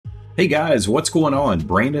Hey guys, what's going on?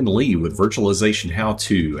 Brandon Lee with Virtualization How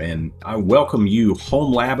To, and I welcome you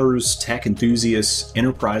home labbers, tech enthusiasts,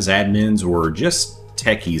 enterprise admins, or just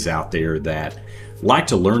techies out there that like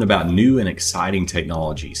to learn about new and exciting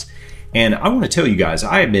technologies. And I want to tell you guys,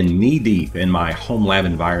 I have been knee-deep in my home lab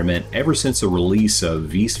environment ever since the release of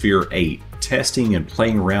vSphere 8, testing and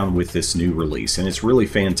playing around with this new release, and it's really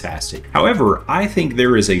fantastic. However, I think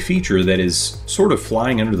there is a feature that is sort of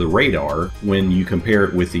flying under the radar when you compare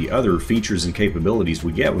it with the other features and capabilities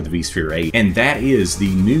we get with vSphere 8, and that is the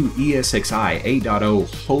new ESXi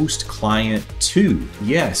 8.0 host client 2.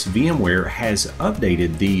 Yes, VMware has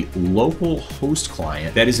updated the local host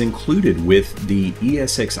client that is included with the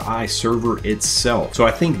ESXi server itself. So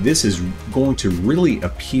I think this is going to really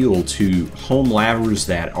appeal to home labbers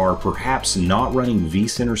that are perhaps not running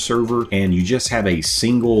vCenter server and you just have a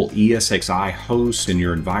single ESXi host in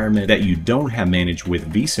your environment that you don't have managed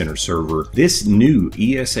with vCenter server. This new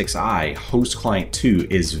ESXi host client 2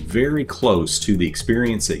 is very close to the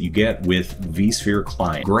experience that you get with vSphere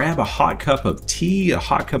client. Grab a hot cup of tea, a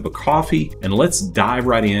hot cup of coffee, and let's dive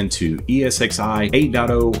right into ESXi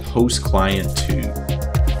 8.0 host client 2.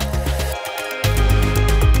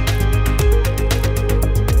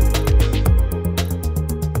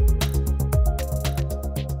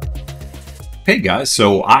 Hey guys,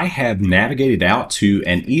 so I have navigated out to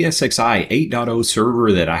an ESXi 8.0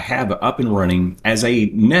 server that I have up and running as a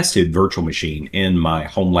nested virtual machine in my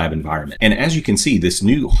home lab environment. And as you can see, this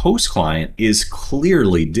new host client is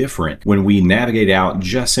clearly different when we navigate out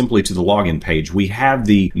just simply to the login page. We have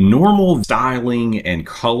the normal styling and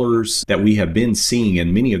colors that we have been seeing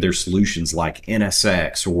in many of their solutions like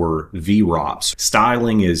NSX or VROPS.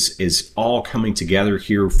 Styling is all coming together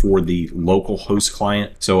here for the local host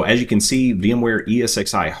client. So as you can see, VMware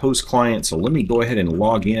ESXi host client. So let me go ahead and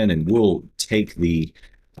log in and we'll take the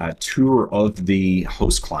tour of the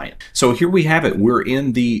host client. So here we have it. We're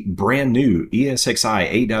in the brand new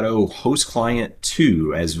ESXi 8.0 host client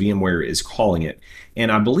 2, as VMware is calling it.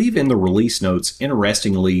 And I believe in the release notes,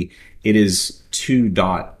 interestingly, it is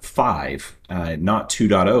 2.5, not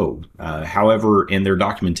 2.0. However, in their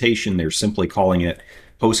documentation, they're simply calling it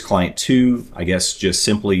host client 2, I guess just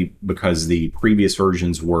simply because the previous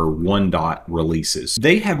versions were 1. Releases.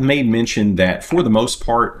 They have made mention that for the most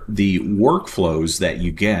part, the workflows that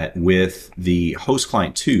you get with the host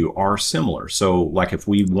client 2 are similar. So like if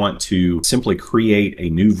we want to simply create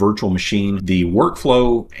a new virtual machine, the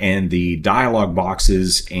workflow and the dialog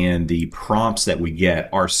boxes and the prompts that we get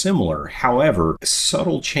are similar. However,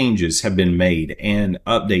 subtle changes have been made and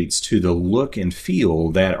updates to the look and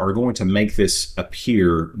feel that are going to make this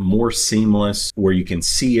appear more seamless, where you can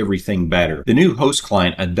see everything better. The new host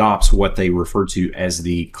client adopts what they refer to as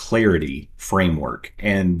the Clarity framework,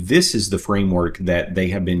 and this is the framework that they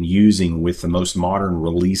have been using with the most modern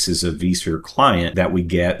releases of vSphere client that we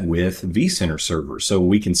get with vCenter server. So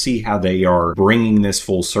we can see how they are bringing this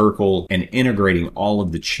full circle and integrating all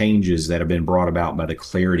of the changes that have been brought about by the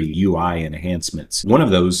Clarity UI enhancements. One of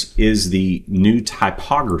those is the new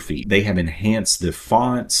typography. They have enhanced the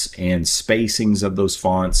fonts and spacings of those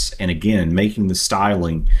fonts, and again, making the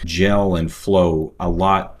styling gel and flow a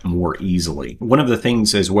lot more easily. One of the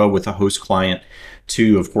things as well with the host client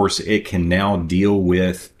 2, of course, it can now deal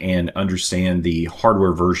with and understand the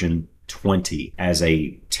hardware version 20 as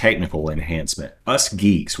a technical enhancement. Us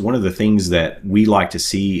geeks, one of the things that we like to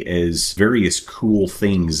see is various cool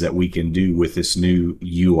things that we can do with this new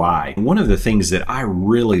UI. One of the things that I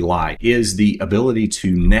really like is the ability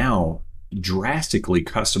to now drastically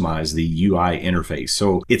customize the UI interface.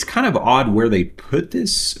 So it's kind of odd where they put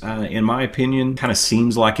this, in my opinion. Kind of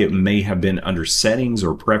seems like it may have been under settings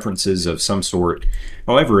or preferences of some sort.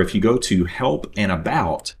 However, if you go to help and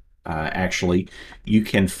about, actually, you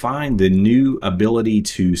can find the new ability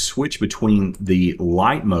to switch between the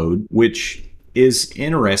light mode, which is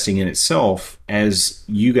interesting in itself. As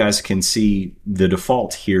you guys can see, the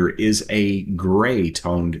default here is a gray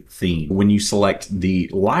toned theme. When you select the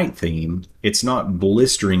light theme, it's not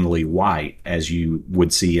blisteringly white as you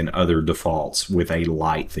would see in other defaults with a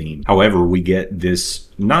light theme. However, we get this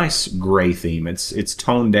nice gray theme. It's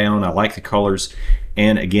toned down. I like the colors.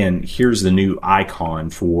 And again, here's the new icon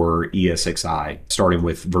for ESXi, starting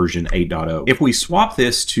with version 8.0. If we swap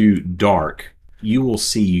this to dark, you will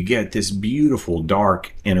see you get this beautiful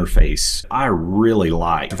dark interface. I really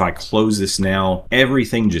like. If I close this now,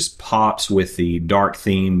 everything just pops with the dark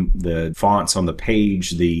theme, the fonts on the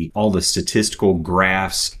page, all the statistical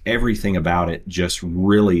graphs, everything about it just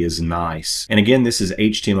really is nice. And again, this is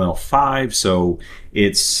HTML5, so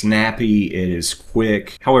it's snappy, it is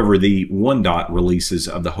quick. However, the 1. Releases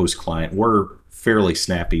of the host client were fairly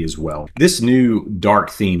snappy as well. This new dark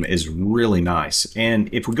theme is really nice. And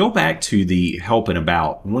if we go back to the help and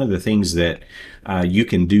about, one of the things that you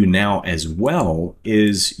can do now as well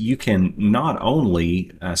is you can not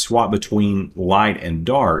only swap between light and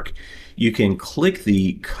dark, you can click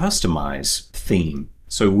the customize theme.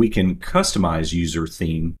 So we can customize user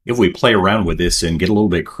theme. If we play around with this and get a little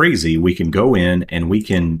bit crazy, we can go in and we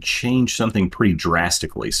can change something pretty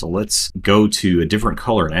drastically. So let's go to a different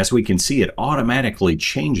color. And as we can see, it automatically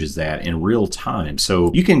changes that in real time.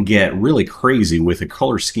 So you can get really crazy with the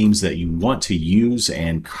color schemes that you want to use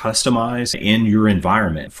and customize in your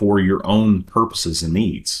environment for your own purposes and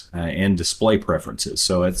needs and display preferences.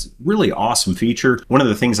 So it's a really awesome feature. One of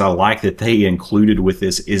the things I like that they included with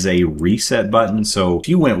this is a reset button. So if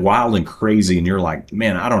you went wild and crazy and you're like,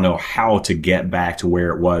 man, I don't know how to get back to where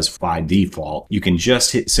it was by default, you can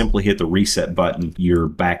just simply hit the reset button. You're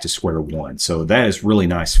back to square one. So that is a really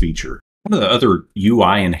nice feature. One of the other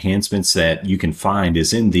UI enhancements that you can find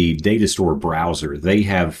is in the datastore browser. They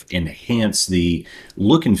have enhanced the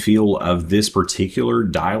look and feel of this particular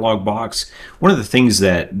dialog box. One of the things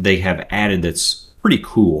that they have added that's pretty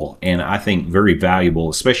cool and I think very valuable,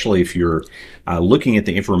 especially if you're looking at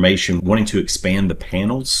the information, wanting to expand the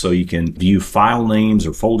panels so you can view file names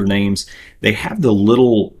or folder names. They have the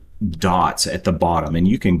little dots at the bottom and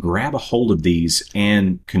you can grab a hold of these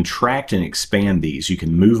and contract and expand these. You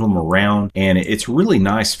can move them around and it's a really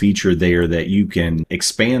nice feature there that you can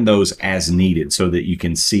expand those as needed so that you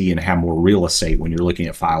can see and have more real estate when you're looking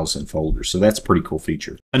at files and folders. So that's a pretty cool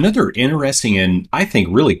feature. Another interesting and I think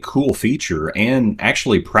really cool feature and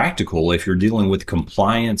actually practical if you're dealing with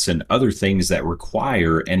compliance and other things that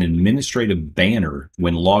require an administrative banner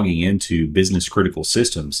when logging into business critical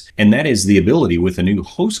systems, and that is the ability with a new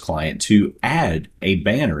host client to add a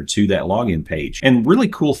banner to that login page. And really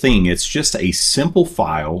cool thing, it's just a simple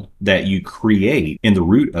file that you create in the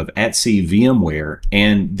root of ESXi VMware,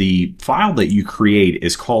 and the file that you create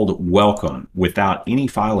is called welcome without any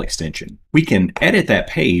file extension. We can edit that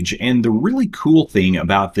page, and the really cool thing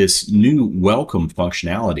about this new welcome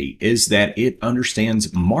functionality is that it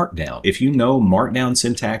understands Markdown. If you know Markdown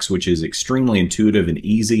syntax, which is extremely intuitive and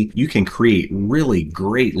easy, you can create really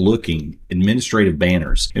great looking administrative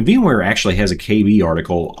banners. And VMware actually has a KB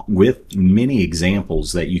article with many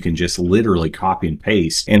examples that you can just literally copy and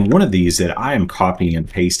paste. And one of these that I am copying and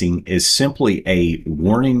pasting is simply a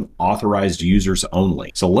warning authorized users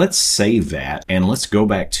only. So let's save that and let's go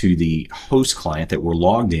back to the host client that we're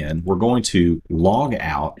logged in. We're going to log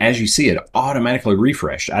out. As you see, it automatically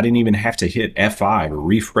refreshed. I didn't even have to hit F5 or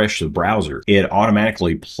refresh the browser. It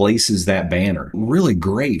automatically places that banner. Really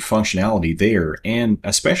great functionality there, and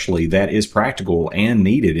especially that is practical and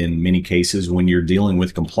needed in many cases when you're dealing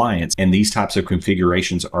with compliance, and these types of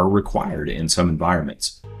configurations are required in some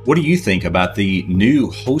environments. What do you think about the new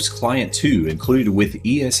Host Client 2 included with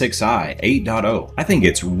ESXi 8.0? I think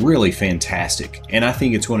it's really fantastic, and I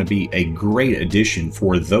think it's going to be a great addition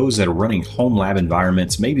for those that are running home lab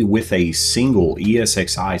environments, maybe with a single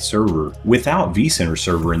ESXi server without vCenter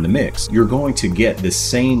server in the mix. You're going to get the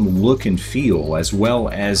same look and feel as well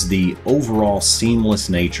as the overall seamless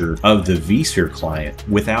nature of the vSphere client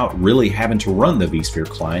without really having to run the vSphere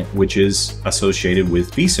client, which is associated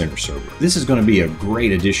with vCenter server. This is going to be a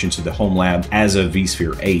great addition to the home lab as of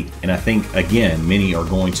vSphere 8, and I think again many are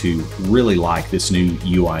going to really like this new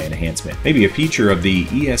UI enhancement. Maybe a feature of the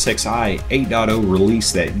ESXi 8.0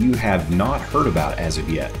 release that you have not heard about as of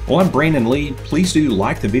yet. Well, I'm Brandon Lee. Please do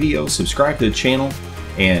like the video, subscribe to the channel,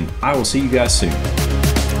 and I will see you guys soon.